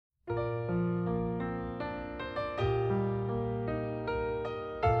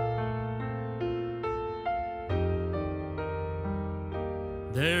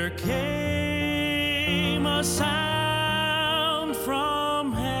There came a sound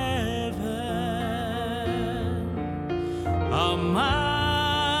from heaven, a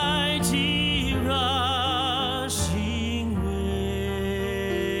mighty rushing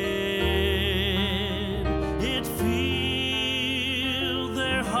wind. It filled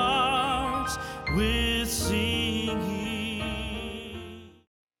their hearts with singing.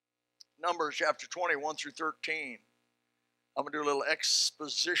 Numbers chapter 20, 1 through 13. I'm going to do a little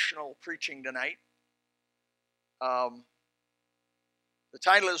expositional preaching tonight. The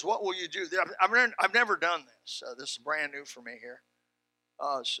title is, What Will You Do? I've never done this. This is brand new for me here.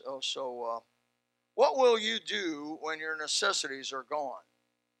 What will you do when your necessities are gone?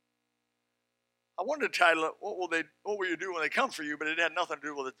 I wanted to title it, What will you do when they come for you? But it had nothing to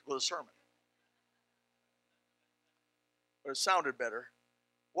do with a sermon. But it sounded better.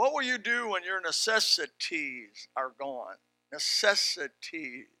 What will you do when your necessities are gone?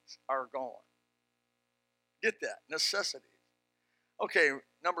 Necessities are gone. Get that? Necessities. Okay,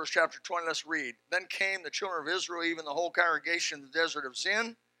 Numbers chapter 20, let's read. Then came the children of Israel, even the whole congregation in the desert of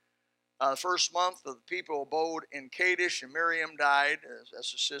Zin. The first month of the people abode in Kadesh, and Miriam died,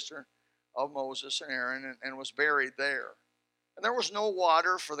 as the sister of Moses and Aaron, and was buried there. And there was no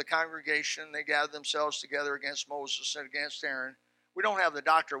water for the congregation. They gathered themselves together against Moses and against Aaron. We don't have the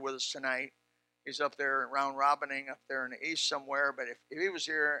doctor with us tonight. He's up there round robining up there in the east somewhere. But if he was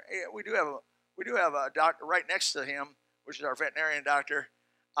here, we do have a doctor right next to him, which is our veterinarian doctor.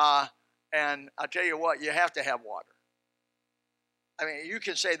 And I'll tell you what, you have to have water. I mean, you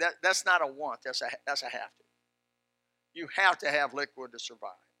can say that's not a want, that's a have to. You have to have liquid to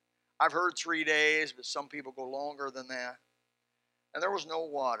survive. I've heard 3 days, but some people go longer than that. And there was no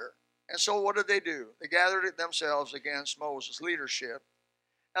water. And so what did they do? They gathered it themselves against Moses' leadership.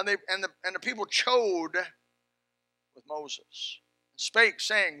 And the people chode with Moses and spake,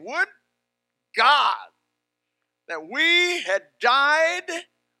 saying, Would God that we had died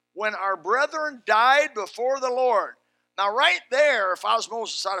when our brethren died before the Lord. Now right there, if I was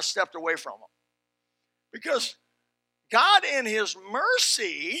Moses, I'd have stepped away from them. Because God in his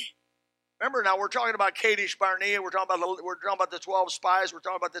mercy, remember now we're talking about Kadesh Barnea, we're talking about the 12 spies, we're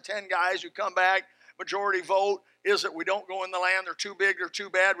talking about the 10 guys who come back, majority vote is that we don't go in the land, they're too big, they're too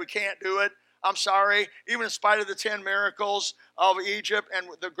bad, we can't do it. I'm sorry, even in spite of the 10 miracles of Egypt and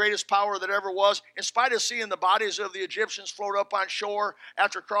the greatest power that ever was, in spite of seeing the bodies of the Egyptians float up on shore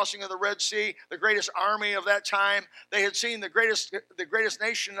after crossing of the Red Sea, the greatest army of that time, they had seen the greatest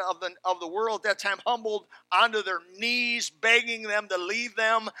nation of the world at that time humbled onto their knees, begging them to leave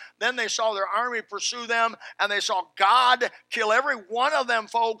them. Then they saw their army pursue them, and they saw God kill every one of them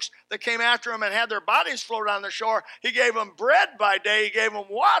folks that came after them and had their bodies float on the shore. He gave them bread by day, he gave them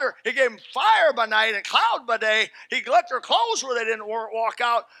water, he gave them fire by night and cloud by day. He let their clothes where they didn't walk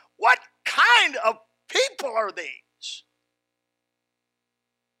out. What kind of people are these?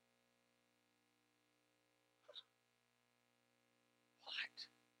 What?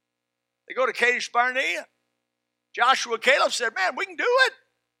 They go to Kadesh Barnea. Joshua and Caleb said, man, we can do it.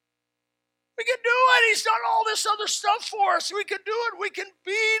 We can do it. He's done all this other stuff for us. We can do it. We can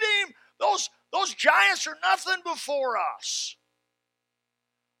beat him. Those giants are nothing before us.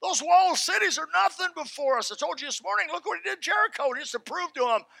 Those walled cities are nothing before us. I told you this morning, look what he did in Jericho, just to prove to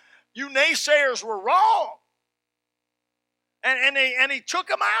them, you naysayers were wrong. And he took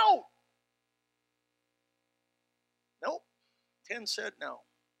them out. Nope. 10 said no.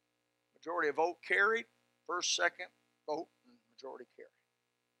 Majority of vote carried. First, second vote, and majority carried.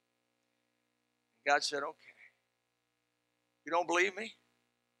 God said, okay. You don't believe me?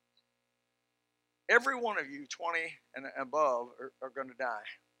 Every one of you, 20 and above, are going to die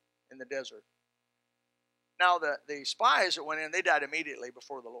in the desert. Now, the spies that went in, they died immediately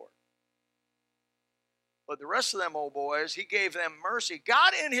before the Lord. But the rest of them old boys, he gave them mercy.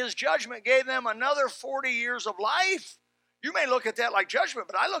 God in his judgment gave them another 40 years of life. You may look at that like judgment,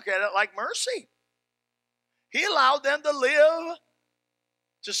 but I look at it like mercy. He allowed them to live,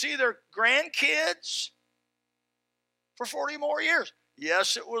 to see their grandkids for 40 more years.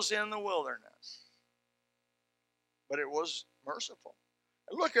 Yes, it was in the wilderness, but it was merciful.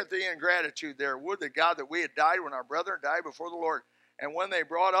 Look at the ingratitude there. Would to God that we had died when our brethren died before the Lord. And when they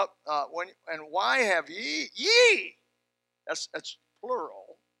brought up, and why have ye, that's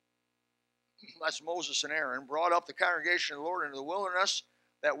plural, that's Moses and Aaron, brought up the congregation of the Lord into the wilderness,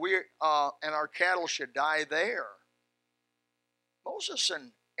 that we and our cattle should die there. Moses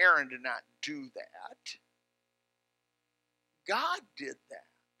and Aaron did not do that. God did that.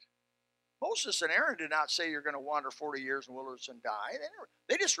 Moses and Aaron did not say you're going to wander 40 years in the wilderness and die.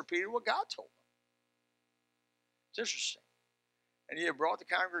 They just repeated what God told them. It's interesting. and ye have brought the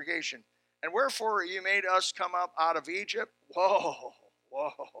congregation. And wherefore ye made us come up out of Egypt? Whoa,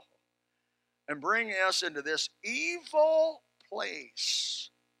 whoa. And bring us into this evil place.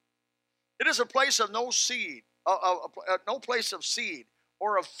 It is a place of no seed, no place of seed,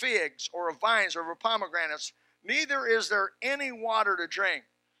 or of figs, or of vines, or of pomegranates. Neither is there any water to drink.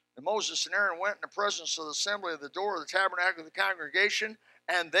 And Moses and Aaron went in the presence of the assembly of the door of the tabernacle of the congregation,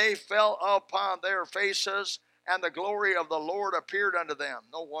 and they fell upon their faces, and the glory of the Lord appeared unto them.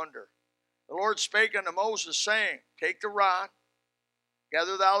 No wonder. The Lord spake unto Moses, saying, take the rod,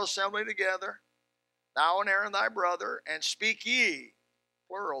 gather thou the assembly together, thou and Aaron thy brother, and speak ye,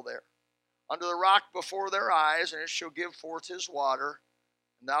 plural there, unto the rock before their eyes, and it shall give forth his water,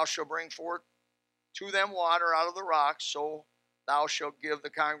 and thou shalt bring forth to them water out of the rock, so thou shalt give the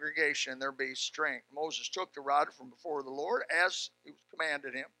congregation their beasts strength. Moses took the rod from before the Lord, as he was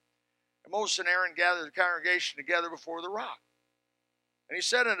commanded him. And Moses and Aaron gathered the congregation together before the rock. And he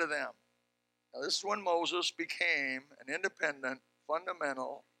said unto them, now this is when Moses became an independent,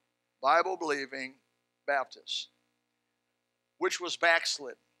 fundamental, Bible-believing Baptist, which was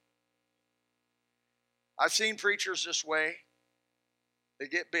backslidden. I've seen preachers this way. They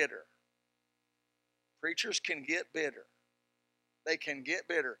get bitter. Preachers can get bitter. They can get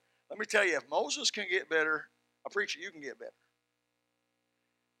bitter. Let me tell you, if Moses can get bitter, a preacher, you can get bitter.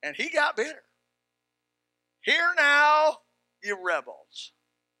 And he got bitter. Hear now, you rebels.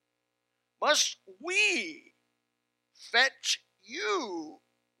 Must we fetch you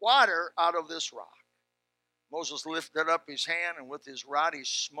water out of this rock? Moses lifted up his hand, and with his rod he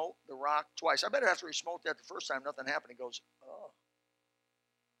smote the rock twice. I bet after he smote that the first time, nothing happened. He goes, oh.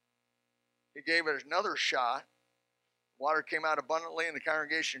 He gave it another shot. Water came out abundantly, and the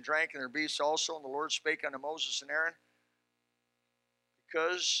congregation drank, and their beasts also. And the Lord spake unto Moses and Aaron,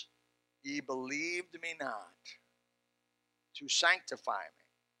 because ye believed me not, to sanctify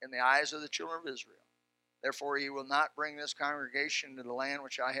me in the eyes of the children of Israel. Therefore ye will not bring this congregation to the land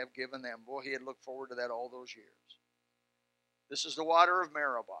which I have given them. Boy, he had looked forward to that all those years. This is the water of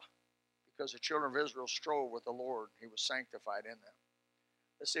Meribah, because the children of Israel strove with the Lord. He was sanctified in them.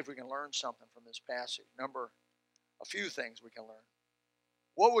 Let's see if we can learn something from this passage. A few things we can learn.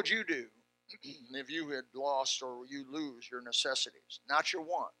 What would you do if you had lost or you lose your necessities? Not your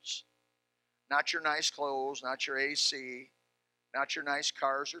wants. Not your nice clothes, not your AC, not your nice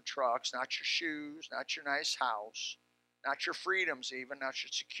cars or trucks, not your shoes, not your nice house, not your freedoms even, not your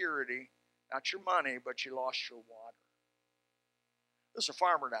security, not your money, but you lost your water. There's a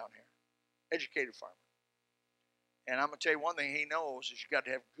farmer down here, educated farmer. And I'm going to tell you one thing he knows is you got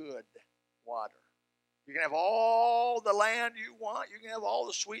to have good water. You can have all the land you want. You can have all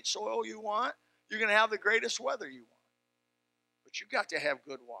the sweet soil you want. You can have the greatest weather you want. But you got to have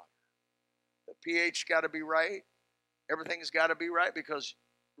good water. The pH got to be right. Everything's got to be right, because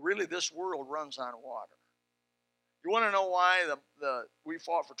really this world runs on water. You want to know why we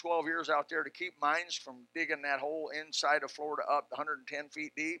fought for 12 years out there to keep mines from digging that hole inside of Florida up 110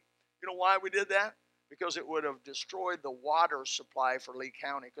 feet deep? You know why we did that? Because it would have destroyed the water supply for Lee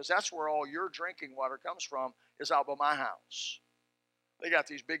County, because that's where all your drinking water comes from, is out by my house. They got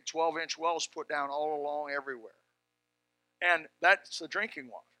these big 12-inch wells put down all along everywhere. And that's the drinking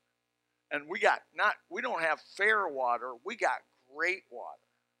water. And we don't have fair water, we got great water.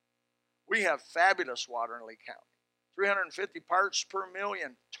 We have fabulous water in Lee County. 350 parts per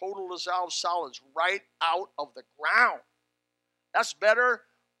million total dissolved solids right out of the ground. That's better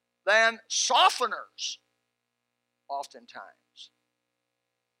than softeners, oftentimes.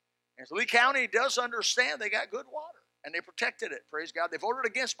 And Lee County does understand they got good water, and they protected it, praise God. They voted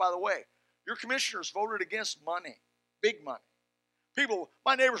against, by the way. Your commissioners voted against money, big money.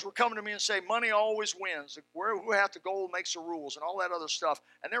 My neighbors were coming to me and say, money always wins. Who has the gold makes the rules and all that other stuff.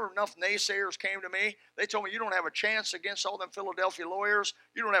 And there were enough naysayers came to me. They told me, you don't have a chance against all them Philadelphia lawyers.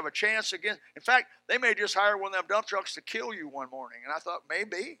 You don't have a chance against. In fact, they may just hire one of them dump trucks to kill you one morning. And I thought,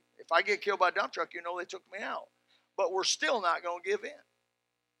 maybe. If I get killed by a dump truck, you know they took me out. But we're still not going to give in.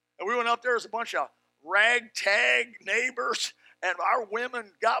 And we went up there as a bunch of ragtag neighbors. And our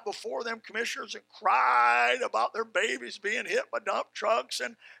women got before them commissioners and cried about their babies being hit by dump trucks,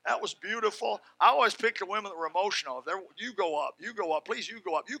 and that was beautiful. I always picked the women that were emotional. You go up, please you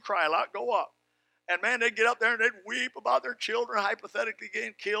go up. You cry a lot, go up. And man, they'd get up there and they'd weep about their children hypothetically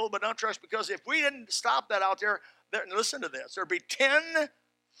getting killed by dump trucks, because if we didn't stop that out there, listen to this, there'd be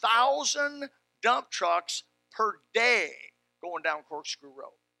 10,000 dump trucks per day going down Corkscrew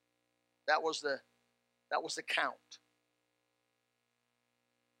Road. That was the count.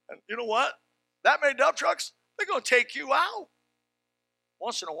 And you know what? That many dump trucks, they're going to take you out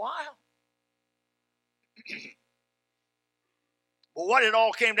once in a while. Well, what it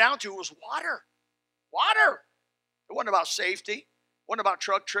all came down to was water. Water. It wasn't about safety. It wasn't about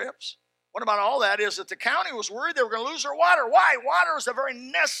truck trips. What about all that is that the county was worried they were going to lose their water. Why? Water is a very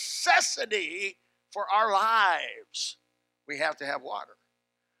necessity for our lives. We have to have water.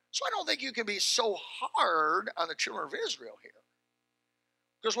 So I don't think you can be so hard on the children of Israel here.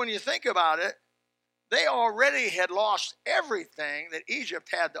 Because when you think about it, they already had lost everything that Egypt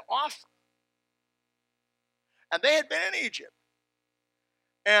had to offer. And they had been in Egypt.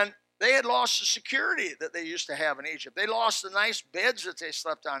 And they had lost the security that they used to have in Egypt. They lost the nice beds that they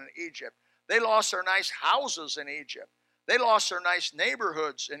slept on in Egypt. They lost their nice houses in Egypt. They lost their nice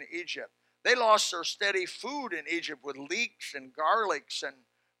neighborhoods in Egypt. They lost their steady food in Egypt with leeks and garlics and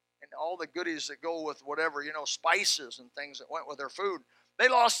all the goodies that go with whatever, spices and things that went with their food. They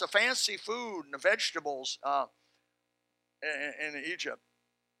lost the fancy food and the vegetables in Egypt.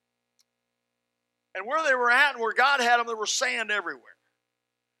 And where they were at and where God had them, there was sand everywhere.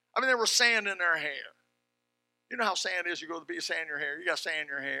 I mean, there was sand in their hair. You know how sand is? You go to the beach, sand in your hair. You got sand in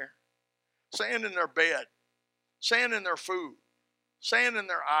your hair. Sand in their bed. Sand in their food. Sand in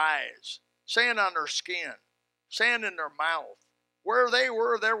their eyes. Sand on their skin. Sand in their mouth. Where they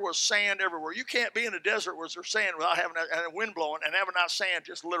were, there was sand everywhere. You can't be in a desert where there's sand without having a wind blowing and having not sand,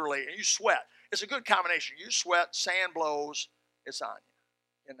 just literally. And you sweat. It's a good combination. You sweat, sand blows, it's on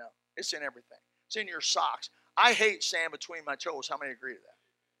you. It's in everything. It's in your socks. I hate sand between my toes. How many agree to that?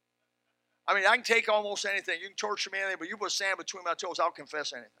 I mean, I can take almost anything. You can torture me anything, but you put sand between my toes, I'll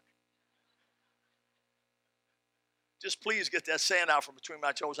confess anything. Just please get that sand out from between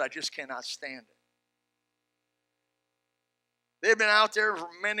my toes. I just cannot stand it. They've been out there for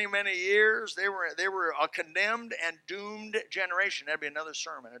many, many years. They were a condemned and doomed generation. That'd be another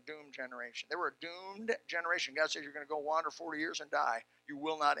sermon, a doomed generation. They were a doomed generation. God says you're going to go wander 40 years and die. You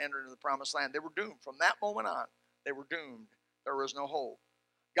will not enter into the promised land. They were doomed. From that moment on, they were doomed. There was no hope.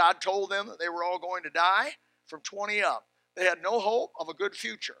 God told them that they were all going to die from 20 up. They had no hope of a good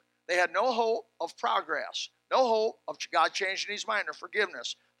future. They had no hope of progress. No hope of God changing his mind or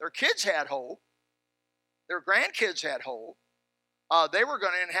forgiveness. Their kids had hope. Their grandkids had hope. They were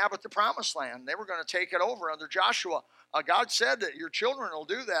going to inhabit the promised land. They were going to take it over under Joshua. God said that your children will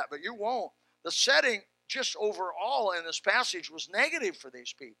do that, but you won't. The setting just overall in this passage was negative for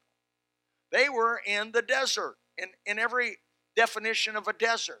these people. They were in the desert, in every definition of a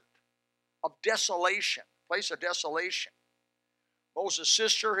desert, of desolation, place of desolation. Moses'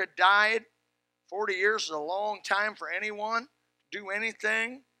 sister had died. 40 years is a long time for anyone to do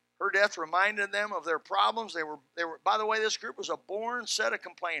anything. Her death reminded them of their problems. They were. By the way, this group was a born set of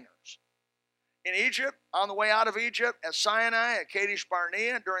complainers. In Egypt, on the way out of Egypt, at Sinai, at Kadesh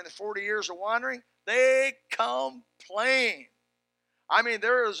Barnea, during the 40 years of wandering, they complained. I mean,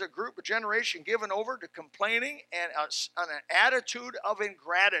 there is a group, a generation given over to complaining and an attitude of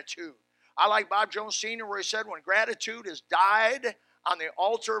ingratitude. I like Bob Jones Sr. where he said, when gratitude has died on the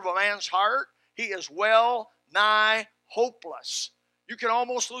altar of a man's heart, he is well nigh hopeless. You can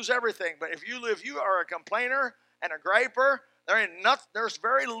almost lose everything, but if you are a complainer and a griper, there's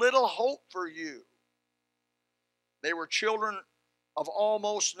very little hope for you. They were children of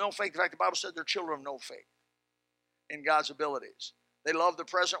almost no faith. In fact, the Bible said they're children of no faith in God's abilities. They loved the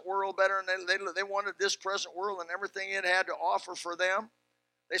present world better, and they wanted this present world and everything it had to offer for them.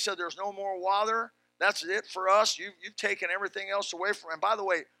 They said, there's no more water. That's it for us. You've taken everything else away from. And by the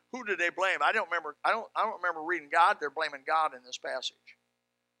way, who did they blame? I don't remember reading God. They're blaming God in this passage.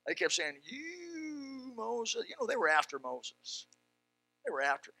 They kept saying, you, Moses. They were after Moses. They were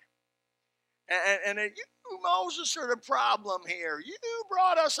after him. And you, Moses, are the problem here. You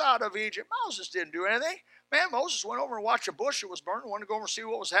brought us out of Egypt. Moses didn't do anything. Man, Moses went over and watched a bush that was burning, wanted to go over and see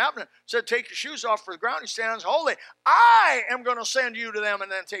what was happening. Said, take your shoes off for the ground. He stands holy. I am going to send you to them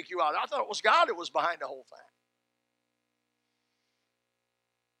and then take you out. I thought it was God that was behind the whole thing.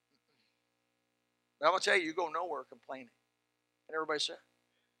 But I'm going to tell you, you go nowhere complaining. And everybody said,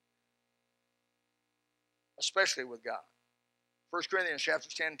 especially with God. 1 Corinthians chapter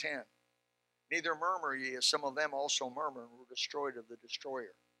 10:10. Neither murmur ye, as some of them also murmur and were destroyed of the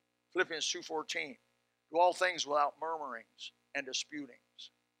destroyer. Philippians 2:14. Do all things without murmurings and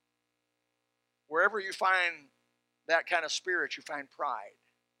disputings. Wherever you find that kind of spirit, you find pride.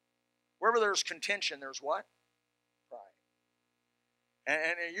 Wherever there's contention, there's what? Pride.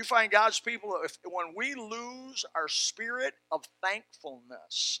 And you find God's people, when we lose our spirit of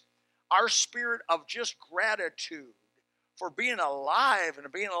thankfulness, our spirit of just gratitude for being alive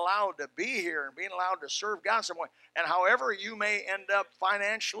and being allowed to be here and being allowed to serve God in some way. And however you may end up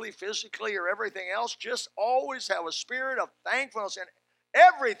financially, physically, or everything else, just always have a spirit of thankfulness in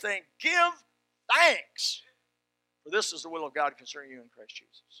everything. Give thanks. For this is the will of God concerning you in Christ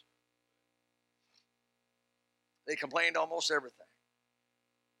Jesus. They complained almost everything.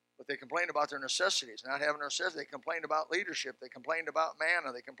 But they complained about their necessities, not having necessities. They complained about leadership. They complained about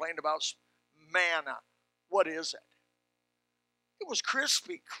manna. They complained about manna. What is it? It was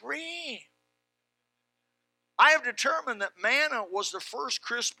Krispy Kreme. I have determined that manna was the first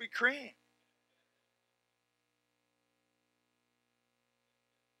Krispy Kreme.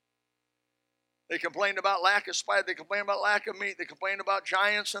 They complained about lack of spice. They complained about lack of meat. They complained about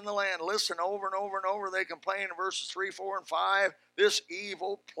giants in the land. Listen, over and over and over, they complain in verses 3, 4, and 5. This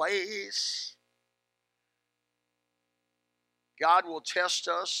evil place. God will test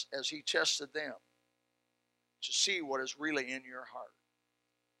us as he tested them to see what is really in your heart.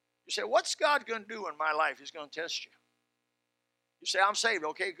 You say, what's God going to do in my life? He's going to test you. You say, I'm saved.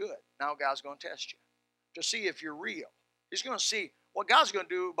 Okay, good. Now God's going to test you to see if you're real. He's going to see what God's going to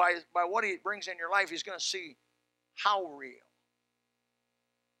do by what he brings in your life. He's going to see how real.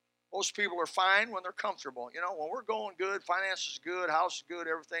 Most people are fine when they're comfortable. You know, when we're going good, finances good, house is good,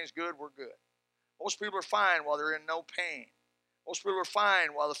 everything's good, we're good. Most people are fine while they're in no pain. Most people are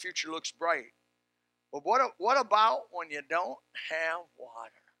fine while the future looks bright. But what about when you don't have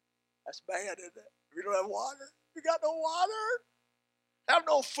water? That's bad, isn't it? If you don't have water, you got no water, have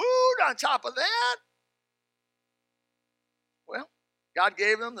no food on top of that. Well, God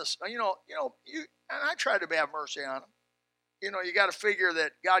gave them this, and I tried to have mercy on them. You know, you got to figure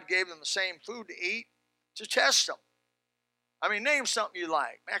that God gave them the same food to eat to test them. I mean, name something you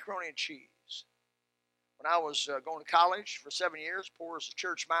like, macaroni and cheese. When I was going to college for 7 years, poor as a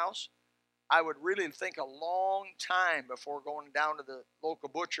church mouse, I would really think a long time before going down to the local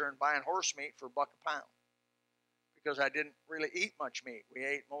butcher and buying horse meat for $1 a pound, because I didn't really eat much meat. We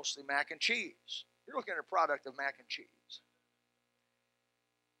ate mostly mac and cheese. You're looking at a product of mac and cheese.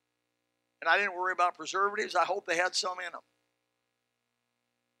 And I didn't worry about preservatives. I hope they had some in them.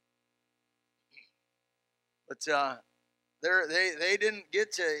 But they didn't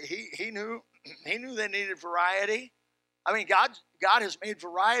get to. He knew they needed variety. I mean, God has made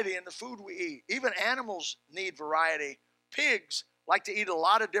variety in the food we eat. Even animals need variety. Pigs like to eat a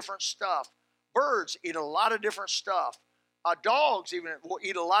lot of different stuff. Birds eat a lot of different stuff. Dogs even will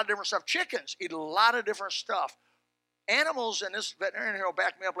eat a lot of different stuff. Chickens eat a lot of different stuff. Animals, and this veterinarian here will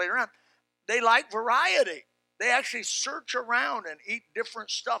back me up later on, they like variety. They actually search around and eat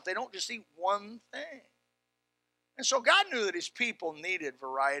different stuff. They don't just eat one thing. And so God knew that his people needed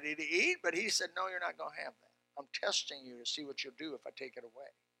variety to eat, but he said, no, you're not going to have that. I'm testing you to see what you'll do if I take it away.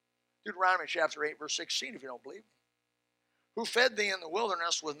 Deuteronomy chapter 8, verse 16, if you don't believe me. Who fed thee in the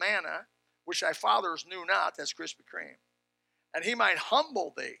wilderness with manna, which thy fathers knew not, that's Krispy Kreme, and he might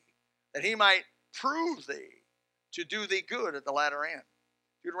humble thee, that he might prove thee to do thee good at the latter end.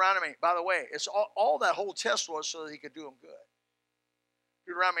 Deuteronomy, by the way, it's all that whole test was so that he could do them good.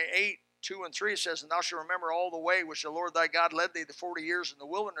 Deuteronomy 8, 2 and 3 says, and thou shalt remember all the way which the Lord thy God led thee the 40 years in the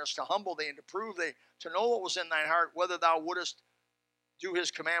wilderness to humble thee and to prove thee, to know what was in thine heart, whether thou wouldest do his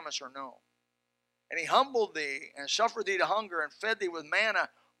commandments or no. And he humbled thee and suffered thee to hunger and fed thee with manna,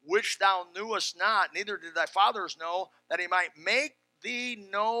 which thou knewest not, neither did thy fathers know, that he might make thee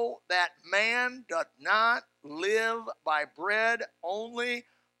know that man doth not live by bread only,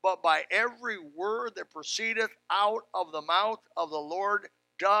 but by every word that proceedeth out of the mouth of the Lord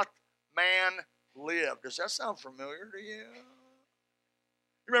doth man live. Does that sound familiar to you?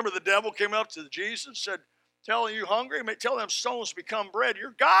 You remember the devil came up to Jesus and said, tell you hungry, tell them stones to become bread.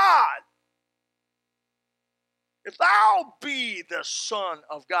 You're God. If thou be the Son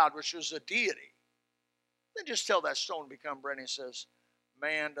of God, which is a deity, then just tell that stone to become bread. And he says,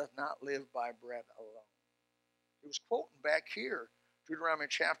 man doth not live by bread alone. He was quoting back here, Deuteronomy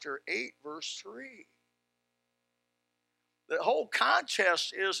chapter 8, verse 3. The whole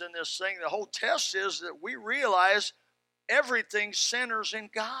contest is in this thing, the whole test is that we realize everything centers in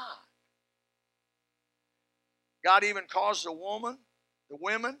God. God even caused the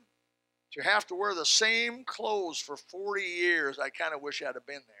women, to have to wear the same clothes for 40 years. I kind of wish I'd have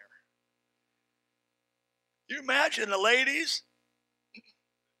been there. You imagine the ladies?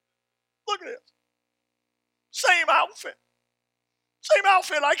 Look at this. Same outfit. Same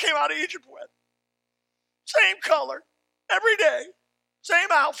outfit I came out of Egypt with. Same color. Every day. Same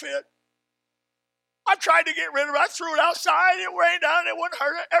outfit. I've tried to get rid of it. I threw it outside. It rained down. It wouldn't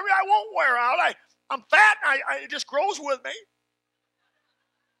hurt. I won't wear out. I'm fat. It just grows with me.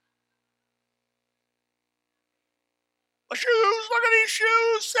 My shoes. Look at these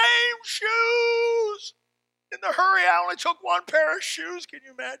shoes. Same shoes. In the hurry, I only took one pair of shoes. Can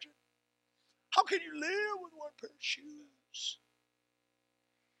you imagine? How can you live with one pair of shoes?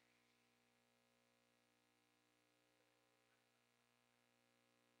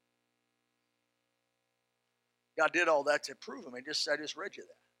 God did all that to prove them. I just read you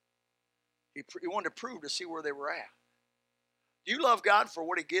that. He wanted to prove to see where they were at. Do you love God for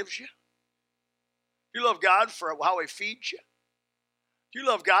what he gives you? Do you love God for how he feeds you? Do you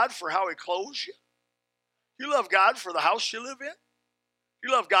love God for how he clothes you? Do you love God for the house you live in? Do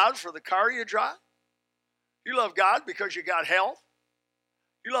you love God for the car you drive? Do you love God because you got health?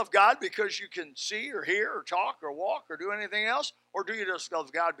 Do you love God because you can see or hear or talk or walk or do anything else? Or do you just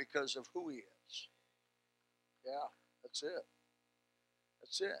love God because of who he is? Yeah, that's it.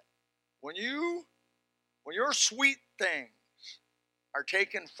 That's it. When your sweet things are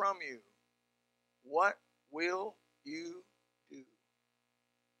taken from you, what will you do?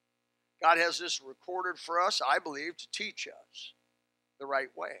 God has this recorded for us, I believe, to teach us the right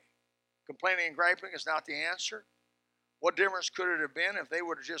way. Complaining and griping is not the answer. What difference could it have been if they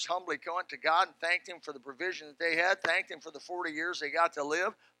would have just humbly gone to God and thanked him for the provision that they had, thanked him for the 40 years they got to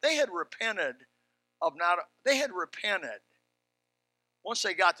live? They had repented once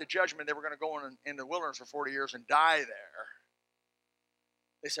they got the judgment they were going to go in the wilderness for 40 years and die there.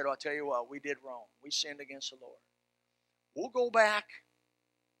 They said, I'll tell you what, we did wrong. We sinned against the Lord. We'll go back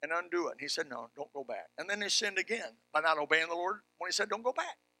and undo it. And he said, no, don't go back. And then they sinned again by not obeying the Lord when he said, don't go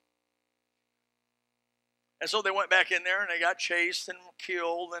back. And so they went back in there and they got chased and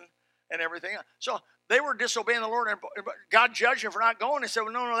killed and everything. So they were disobeying the Lord, and God judged them for not going. They said,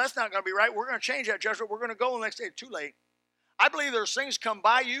 well, no, that's not going to be right. We're going to change that judgment. We're going to go the next day. Too late. I believe there's things come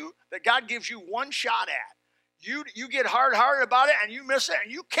by you that God gives you one shot at. You get hard-hearted about it and you miss it,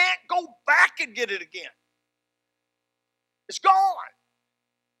 and you can't go back and get it again. It's gone.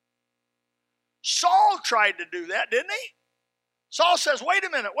 Saul tried to do that, didn't he? Saul says, wait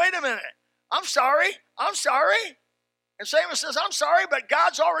a minute. I'm sorry. And Samuel says, I'm sorry, but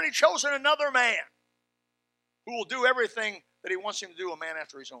God's already chosen another man who will do everything that he wants him to do, a man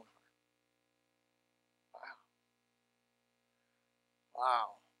after his own heart. Wow.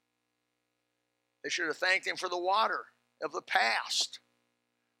 They should have thanked him for the water of the past.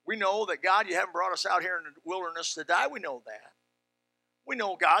 We know that, God, you haven't brought us out here in the wilderness to die. We know that. We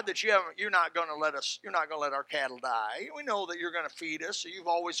know, God, that you're not going to let our cattle die. We know that you're going to feed us. So you've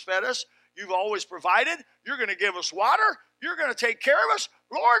always fed us. You've always provided. You're going to give us water. You're going to take care of us.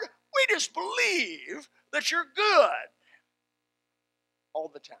 Lord, we just believe that you're good all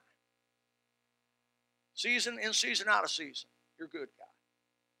the time. Season in, season out of season. You're good, God.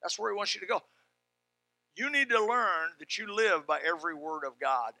 That's where he wants you to go. You need to learn that you live by every word of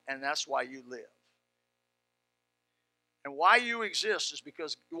God, and that's why you live. And why you exist is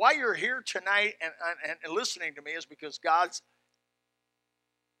because, why you're here tonight and listening to me is because God's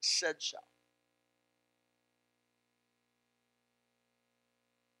said so.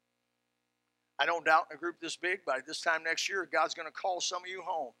 I don't doubt in a group this big, by this time next year, God's going to call some of you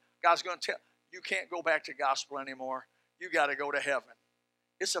home. God's going to tell you can't go back to gospel anymore. You got to go to heaven.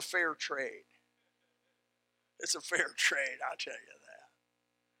 It's a fair trade. It's a fair trade, I'll tell you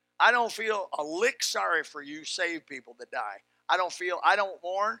that. I don't feel a lick sorry for you saved people that die. I don't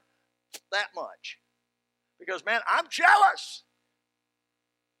mourn that much. Because, man, I'm jealous.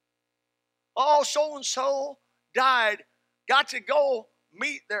 Oh, so-and-so died, got to go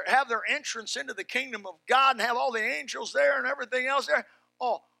have their entrance into the kingdom of God and have all the angels there and everything else there.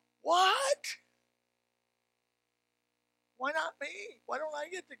 Oh, what? Why not me? Why don't I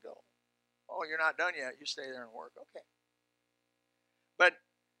get to go? Oh, you're not done yet. You stay there and work. Okay. But,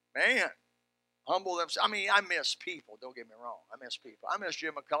 man, humble themselves. I mean, I miss people. Don't get me wrong. I miss people. I miss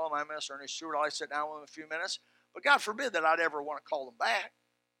Jim McCullum. I miss Ernie Stewart. I sit down with them a few minutes. But God forbid that I'd ever want to call them back.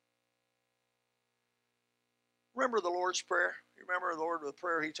 Remember the Lord's Prayer? You remember the Lord with the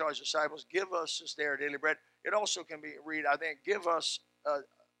prayer he taught his disciples? Give us this day our daily bread. It also can be read, I think, give us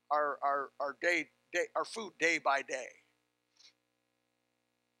our food day by day.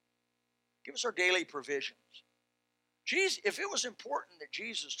 Give us our daily provisions. Jesus, if it was important that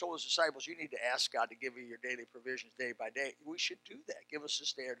Jesus told his disciples, you need to ask God to give you your daily provisions day by day, we should do that. Give us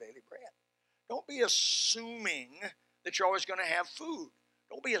this day our daily bread. Don't be assuming that you're always going to have food.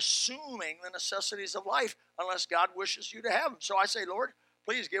 Don't be assuming the necessities of life unless God wishes you to have them. So I say, Lord,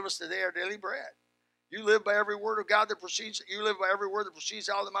 please give us today our daily bread. You live by every word of God that proceeds. You live by every word that proceeds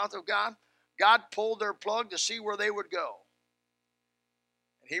out of the mouth of God. God pulled their plug to see where they would go.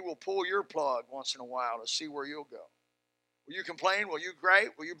 And he will pull your plug once in a while to see where you'll go. Will you complain? Will you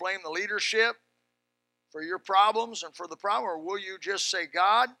gripe? Will you blame the leadership for your problems and for the problem? Or will you just say,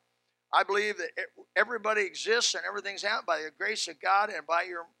 God, I believe that everybody exists and everything's happened by the grace of God and by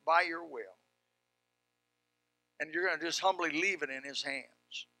your will. And you're going to just humbly leave it in his hands.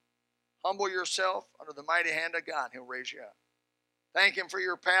 Humble yourself under the mighty hand of God. He'll raise you up. Thank him for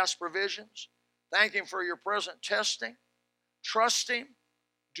your past provisions. Thank Him for your present testing. Trust Him.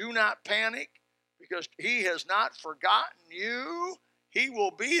 Do not panic because He has not forgotten you. He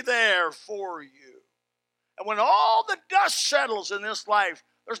will be there for you. And when all the dust settles in this life,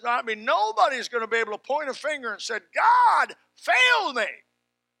 nobody's going to be able to point a finger and say, God failed me.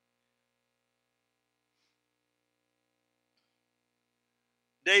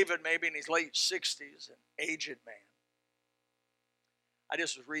 David, maybe in his late 60s, an aged man. I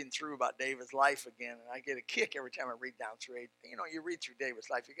just was reading through about David's life again, and I get a kick every time I read down through it. You know, you read through David's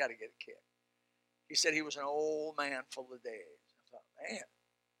life, you got to get a kick. He said he was an old man full of days. I thought, man,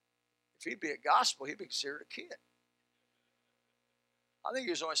 if he'd be a gospel, he'd be considered a kid. I think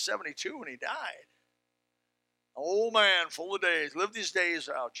he was only 72 when he died. An old man full of days, lived his days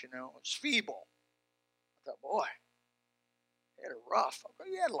out, you know, was feeble. I thought, boy, he had a rough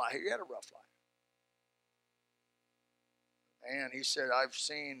life. And he said, I've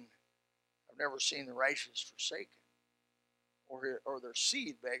never seen the righteous forsaken or their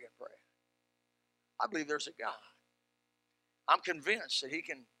seed beg and pray. I believe there's a God. I'm convinced that He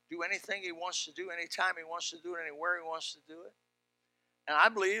can do anything He wants to do, anytime He wants to do it, anywhere He wants to do it. And I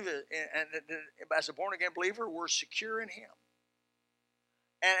believe that, as a born-again believer, we're secure in Him.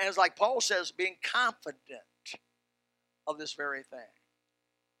 And as like Paul says, being confident of this very thing,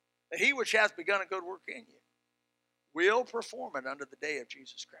 that He which hath begun a good work in you will perform it unto the day of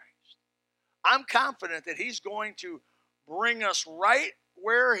Jesus Christ. I'm confident that He's going to bring us right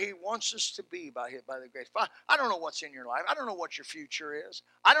where He wants us to be by the grace. I don't know what's in your life. I don't know what your future is.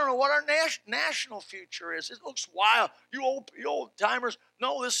 I don't know what our national future is. It looks wild. You old timers,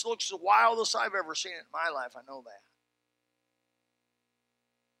 no, this looks the wildest I've ever seen it in my life. I know that.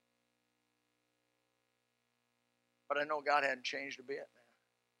 But I know God hadn't changed a bit, man.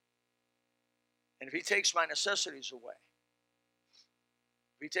 And if He takes my necessities away,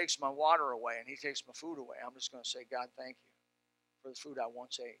 if He takes my water away and He takes my food away, I'm just going to say, God, thank you for the food I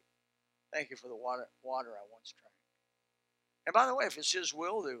once ate. Thank you for the water I once drank. And by the way, if it's His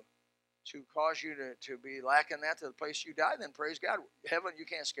will to cause you to be lacking that to the place you die, then praise God. Heaven, you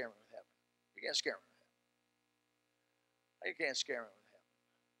can't scare me with heaven. You can't scare me with heaven. You can't scare me with